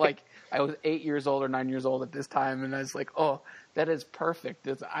was I was 8 years old or 9 years old at this time, and I was like, oh, that is perfect.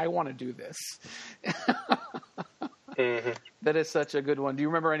 I want to do this. That is such a good one. Do you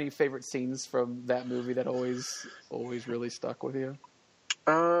remember any favorite scenes from that movie that always really stuck with you?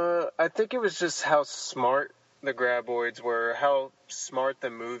 I think it was just how smart the Graboids were, how smart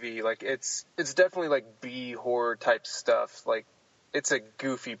the movie, it's definitely B horror type stuff. It's a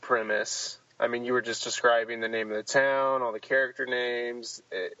goofy premise. I mean, you were just describing the name of the town, all the character names.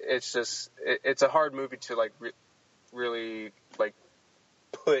 It's a hard movie to really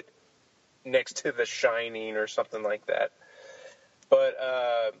put next to The Shining or something like that. But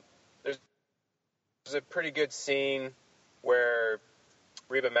there's a pretty good scene where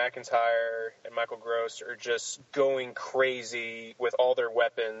Reba McEntire and Michael Gross are just going crazy with all their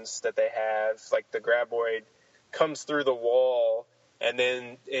weapons that they have. The Graboid comes through the wall, and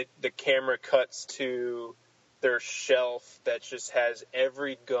then the camera cuts to their shelf that just has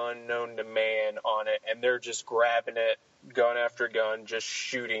every gun known to man on it, and they're just grabbing it, gun after gun, just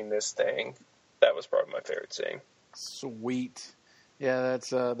shooting this thing. That was probably my favorite scene. Sweet. Yeah,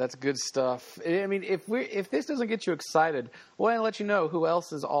 that's good stuff. I mean, if this doesn't get you excited, well, I'll let you know who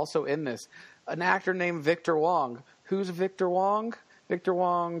else is also in this. An actor named Victor Wong. Who's Victor Wong? Victor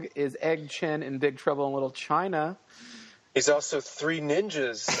Wong is Egg Chen in Big Trouble in Little China. He's also Three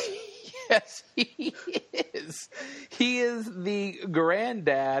Ninjas. Yes, he is. He is the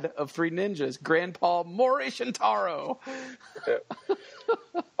granddad of Three Ninjas, Grandpa Mori Shintaro. Yeah.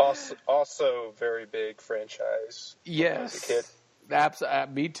 Also very big franchise. Yes. As a kid.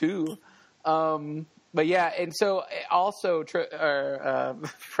 Me too. But yeah, and so also,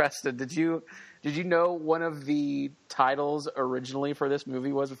 Preston, did you know one of the titles originally for this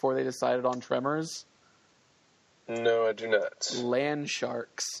movie was before they decided on Tremors? No, I do not. Land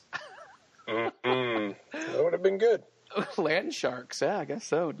Sharks. That would have been good. Land Sharks, yeah, I guess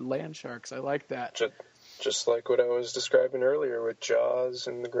so. Land Sharks, I like that. Just like what I was describing earlier with Jaws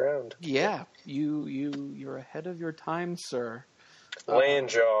and the ground. Yeah, you're ahead of your time, sir. Land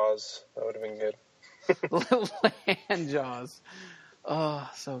Jaws. That would have been good. Land Jaws. Oh,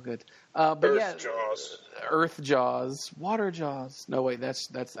 so good. But Earth Jaws. Earth Jaws. Water Jaws. No, wait,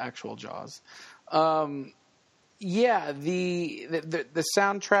 that's actual Jaws. Yeah, the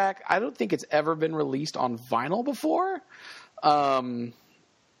soundtrack, I don't think it's ever been released on vinyl before.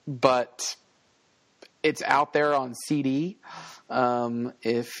 But it's out there on CD.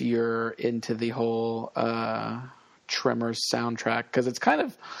 If you're into the whole Tremors soundtrack, because it's kind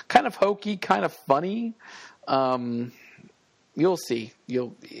of hokey, kind of funny. You'll see.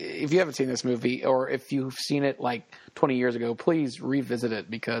 If you haven't seen this movie, or if you've seen it like 20 years ago, please revisit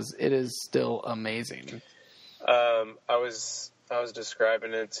it because it is still amazing. I was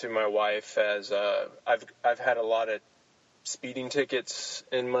describing it to my wife as I've had a lot of speeding tickets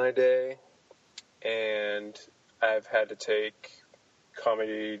in my day, and I've had to take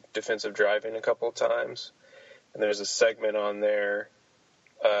comedy defensive driving a couple of times. And there's a segment on there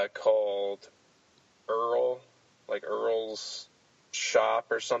called Earl, like Earl's Shop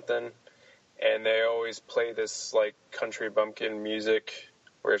or something, and they always play this like country bumpkin music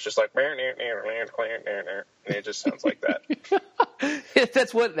where it's just like and it just sounds like that.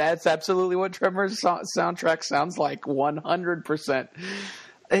 That's absolutely what Tremors soundtrack sounds like, 100%.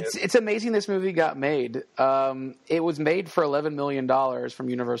 It's amazing this movie got made. It was made for $11 million from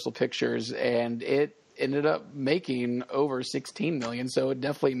Universal Pictures, and it ended up making over $16 million, so it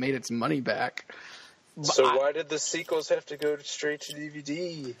definitely made its money back. So why did the sequels have to go straight to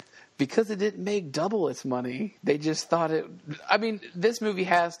DVD? Because it didn't make double its money. They just thought it... I mean, this movie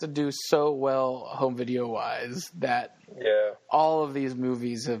has to do so well home video-wise that all of these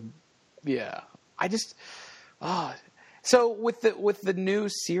movies have... Yeah. I just... So with the new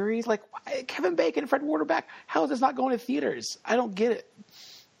series, like Kevin Bacon and Fred Ward are back, how is this not going to theaters? I don't get it.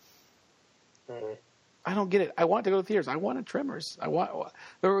 I don't get it. I want it to go to theaters. I wanted Tremors.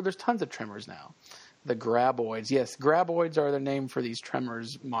 There's tons of Tremors now. The Graboids. Yes, Graboids are the name for these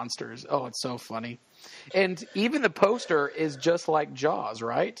Tremors monsters. Oh, it's so funny. And even the poster is just like Jaws,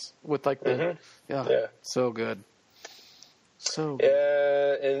 right? With like the... Yeah. So good. So good.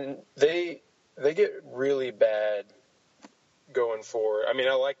 Yeah, and they get really bad going forward. I mean,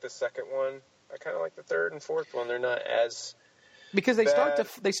 I like the second one. I kind of like the third and fourth one. They're not as... Because they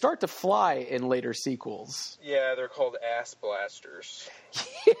start to fly in later sequels. Yeah, they're called ass blasters.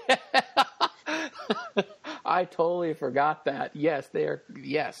 Yeah. I totally forgot that. Yes, they're...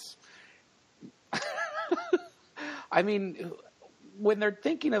 Yes. I mean, when they're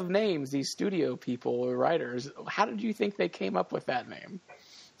thinking of names, these studio people or writers, how did you think they came up with that name?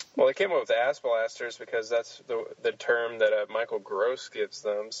 Well, they came up with ass blasters because that's the term that Michael Gross gives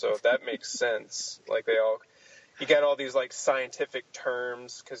them. So that makes sense. Like you got all these like scientific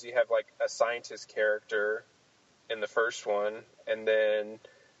terms because you have like a scientist character in the first one, and then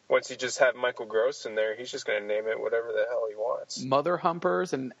once you just have Michael Gross in there, he's just going to name it whatever the hell he wants. Mother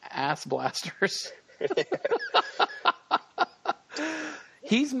humpers and ass blasters.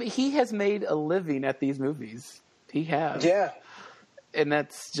 He has made a living at these movies. He has. Yeah. And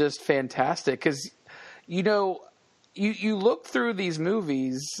that's just fantastic because, you know, you look through these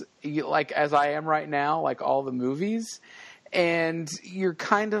movies, like as I am right now, like all the movies, and you're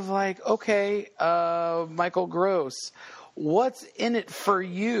kind of like, okay, Michael Gross, what's in it for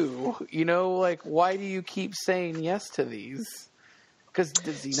you? You know, like, why do you keep saying yes to these? Because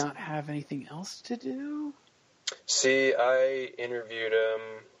does he not have anything else to do? See, I interviewed him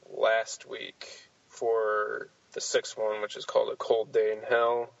last week for the sixth one, which is called A Cold Day in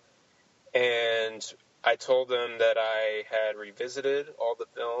Hell. And I told him that I had revisited all the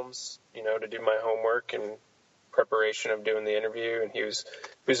films, you know, to do my homework in preparation of doing the interview. And he was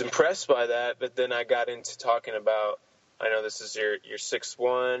impressed by that. But then I got into talking about, I know this is your sixth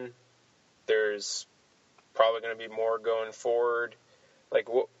one. There's probably going to be more going forward. Like,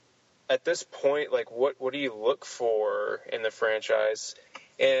 at this point, like, what do you look for in the franchise?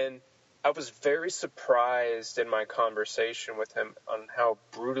 And I was very surprised in my conversation with him on how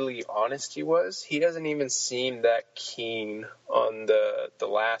brutally honest he was. He doesn't even seem that keen on the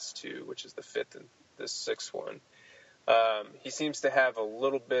last two, which is the fifth and the sixth one. He seems to have a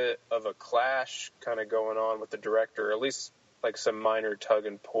little bit of a clash kind of going on with the director, or at least like some minor tug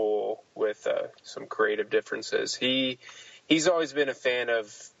and pull with some creative differences. He's always been a fan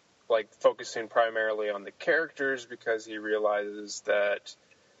of like focusing primarily on the characters because he realizes that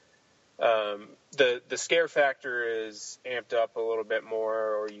the scare factor is amped up a little bit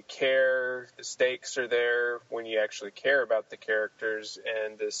more, or you care, the stakes are there when you actually care about the characters.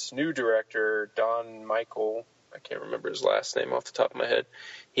 And this new director, Don Michael, I can't remember his last name off the top of my head,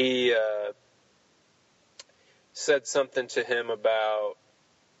 he said something to him about,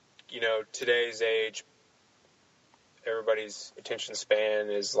 you know, today's age, everybody's attention span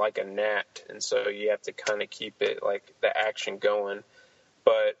is like a gnat, and so you have to kind of keep it like the action going.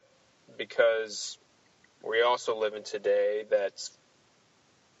 But because we also live in today, that's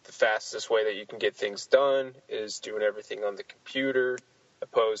the fastest way that you can get things done is doing everything on the computer,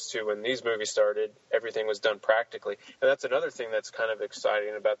 opposed to when these movies started, everything was done practically. And that's another thing that's kind of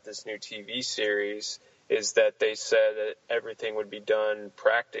exciting about this new TV series is that they said that everything would be done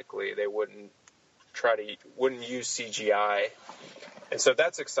practically. They wouldn't wouldn't use CGI, and so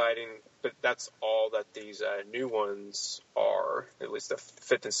that's exciting. But that's all that these new ones are. At least the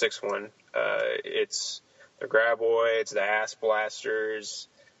fifth and sixth one. It's the graboids, the ass blasters.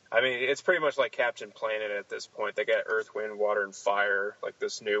 I mean, it's pretty much like Captain Planet at this point. They got Earth, Wind, Water, and Fire. Like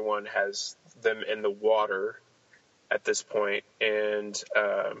this new one has them in the water at this point, and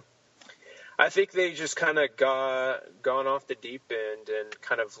I think they just kind of gone off the deep end and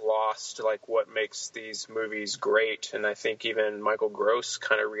kind of lost like what makes these movies great. And I think even Michael Gross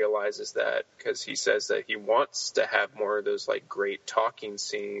kind of realizes that, because he says that he wants to have more of those like great talking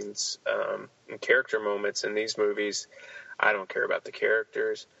scenes and character moments in these movies. I don't care about the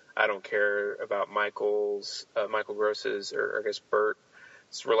characters. I don't care about Michael Gross's, or I guess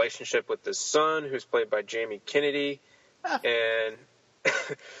Bert's relationship with his son, who's played by Jamie Kennedy, and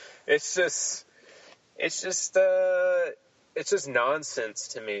it's just nonsense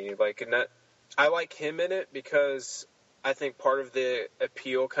to me. Like, and that, I like him in it because I think part of the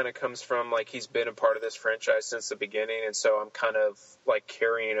appeal kind of comes from like he's been a part of this franchise since the beginning, and so I'm kind of like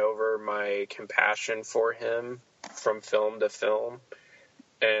carrying over my compassion for him from film to film.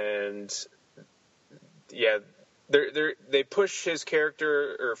 And yeah, they push his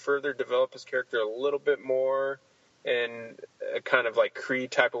character or further develop his character a little bit more in a kind of like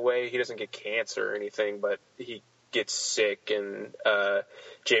Creed type of way. He doesn't get cancer or anything, but he gets sick, and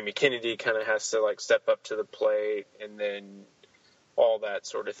Jamie Kennedy kind of has to like step up to the plate, and then all that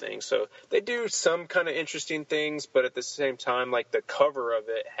sort of thing. So they do some kind of interesting things, but at the same time, like the cover of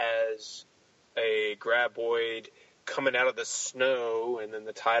it has a graboid coming out of the snow, and then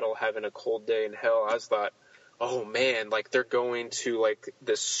the title having a cold day in hell. I was thought, oh man, like they're going to like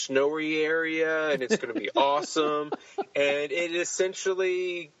the snowy area and it's going to be awesome. And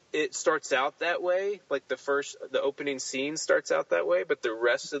it starts out that way. Like the opening scene starts out that way, but the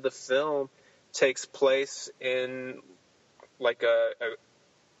rest of the film takes place in like a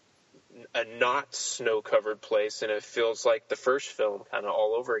not snow covered place, and it feels like the first film kind of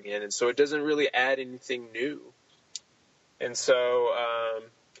all over again. And so it doesn't really add anything new. And so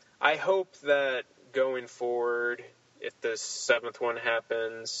I hope that going forward, if the seventh one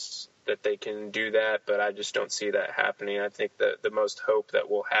happens, that they can do that, but I just don't see that happening. I think that the most hope that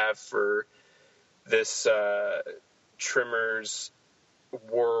we'll have for this Tremors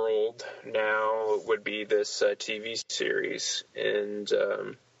world now would be this TV series. And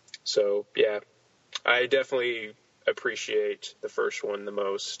so, yeah, I definitely appreciate the first one the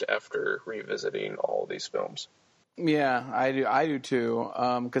most after revisiting all these films. Yeah, I do too.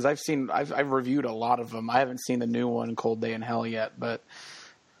 Because I've reviewed a lot of them. I haven't seen the new one, Cold Day in Hell, yet, but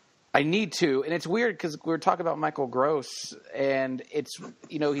I need to. And it's weird because we were talking about Michael Gross, and it's,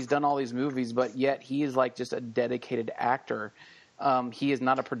 he's done all these movies, but yet he is like just a dedicated actor. He is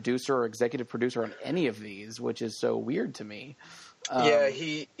not a producer or executive producer on any of these, which is so weird to me. Yeah,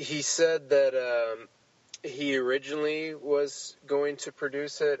 he said that he originally was going to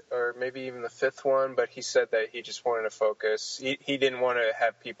produce it, or maybe even the fifth one, but he said that he just wanted to focus. He didn't want to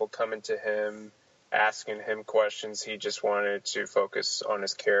have people coming to him asking him questions. He just wanted to focus on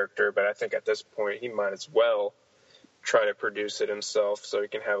his character. But I think at this point he might as well try to produce it himself so he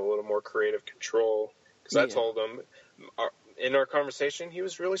can have a little more creative control. Because I told him in our conversation he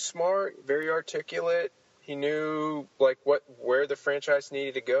was really smart, very articulate. He knew like where the franchise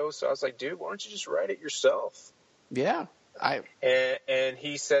needed to go. So I was like, dude, why don't you just write it yourself? Yeah. And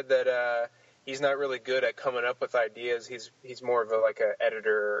he said that he's not really good at coming up with ideas. He's more of a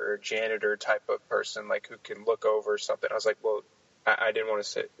editor or janitor type of person, like who can look over something. I was like, well, I didn't want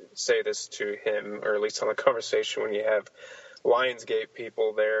to say this to him, or at least on the conversation when you have Lionsgate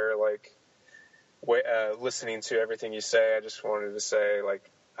people there, like listening to everything you say. I just wanted to say, like,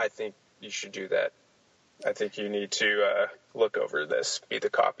 I think you should do that. I think you need to look over this, be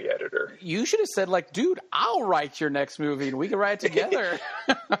the copy editor. You should have said, like, dude, I'll write your next movie and we can write it together.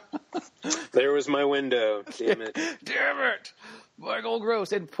 There was my window. Damn it. Damn it. Michael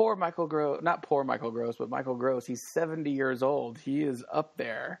Gross. And poor Michael Gross. Not poor Michael Gross, but Michael Gross. He's 70 years old. He is up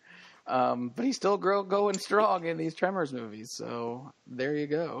there. But he's still going strong in these Tremors movies. So there you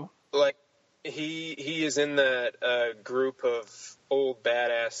go. Like, he is in that group of old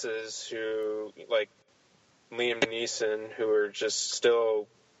badasses who, like, Liam Neeson, who are just still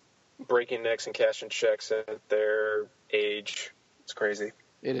breaking necks and cashing checks at their age. It's crazy.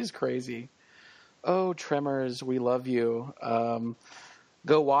 It is crazy. Oh, Tremors, we love you.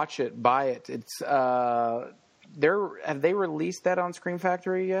 Go watch it, buy it. It's have they released that on Scream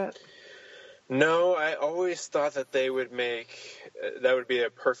Factory yet? No, I always thought that they would that would be a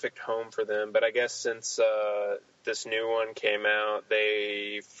perfect home for them. But I guess since this new one came out,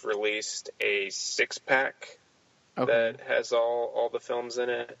 they've released a 6-pack that has all the films in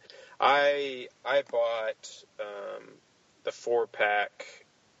it. I bought the 4-pack,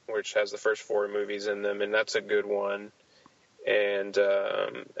 which has the first 4 movies in them, and that's a good one. And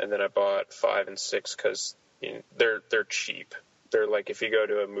then I bought 5 and 6 because they're cheap. They're like, if you go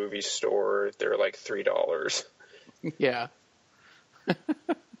to a movie store, they're like $3. Yeah.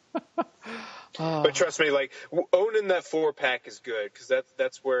 But trust me, like owning that 4-pack is good because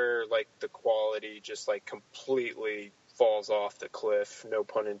that's where like the quality just like completely falls off the cliff. No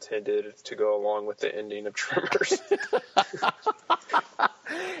pun intended, to go along with the ending of Tremors.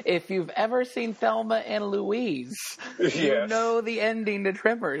 If you've ever seen Thelma and Louise, you know the ending to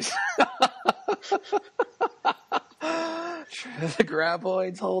Tremors. The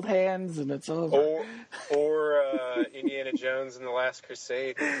graboids hold hands and it's over. Or Indiana Jones and the Last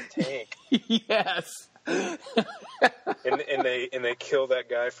Crusade with the tank. Yes. and they kill that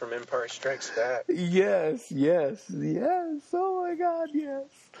guy from Empire Strikes Back. Yes. Oh my God, yes.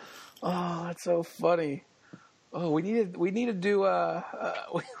 Oh, that's so funny. Oh, we need to do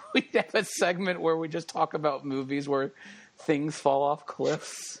we have a segment where we just talk about movies where things fall off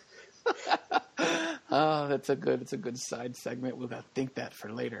cliffs. Oh, it's a good side segment. We'll have to think that for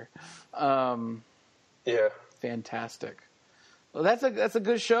later. Yeah. Fantastic. Well, that's a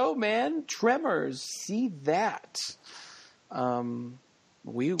good show, man. Tremors. See that.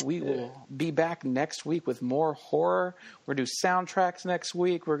 We will be back next week with more horror. We're going to do soundtracks next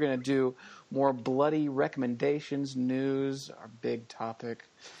week. We're going to do more bloody recommendations, news, our big topic.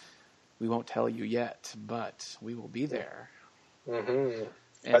 We won't tell you yet, but we will be there. Mm-hmm.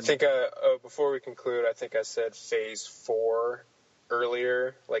 And I think before we conclude, I think I said Phase 4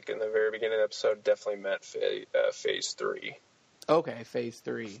 earlier, like in the very beginning of the episode. Definitely meant Phase 3. Okay, Phase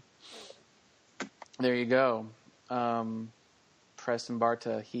 3. There you go. Preston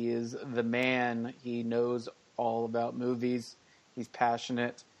Barta, he is the man. He knows all about movies. He's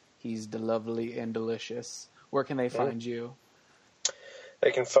passionate. He's lovely and delicious. Where can they find you?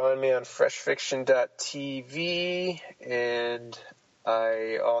 They can find me on freshfiction.tv, and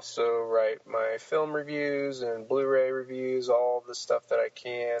I also write my film reviews and Blu-ray reviews, all the stuff that I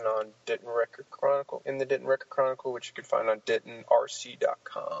can on Denton Record Chronicle, in the Denton Record Chronicle, which you can find on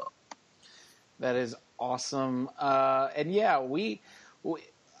DentonRC.com. That is awesome. And yeah,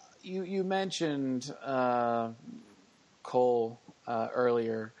 you mentioned Cole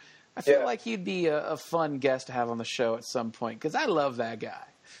earlier. I feel like he'd be a fun guest to have on the show at some point because I love that guy.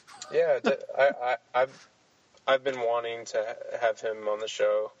 Yeah, I've been wanting to have him on the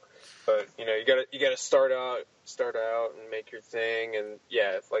show, but you gotta start out and make your thing, and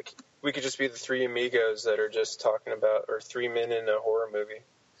like we could just be the 3 amigos that are just talking about, or 3 men in a horror movie.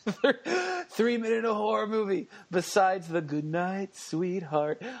 3 men in a horror movie. Besides the "Good Night,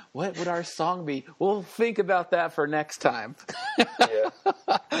 Sweetheart," what would our song be? We'll think about that for next time. Yeah.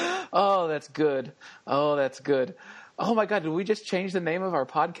 Oh, that's good. Oh, my God, did we just change the name of our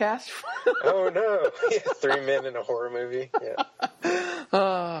podcast? Oh, no. 3 men in a horror movie. Yeah.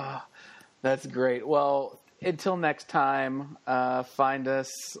 Oh, that's great. Well, until next time, find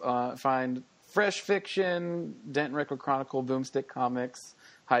Fresh Fiction, Denton Record Chronicle, Boomstick Comics,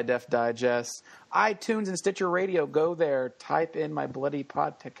 High Def Digest, iTunes and Stitcher Radio. Go there. Type in My Bloody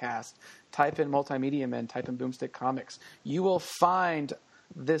Podcast. Type in Multimedia Men. Type in Boomstick Comics. You will find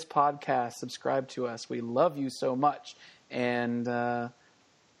this podcast. Subscribe to us. We love you so much. And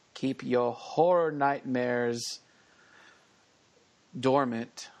keep your horror nightmares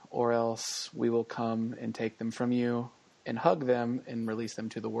dormant, or else we will come and take them from you and hug them and release them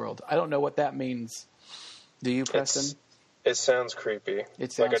to the world. I don't know what that means. Do you, Preston? It sounds creepy.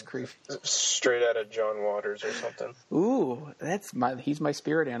 It sounds creepy. Straight out of John Waters or something. Ooh, he's my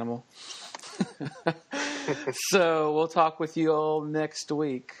spirit animal. So we'll talk with you all next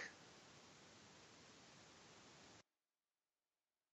week.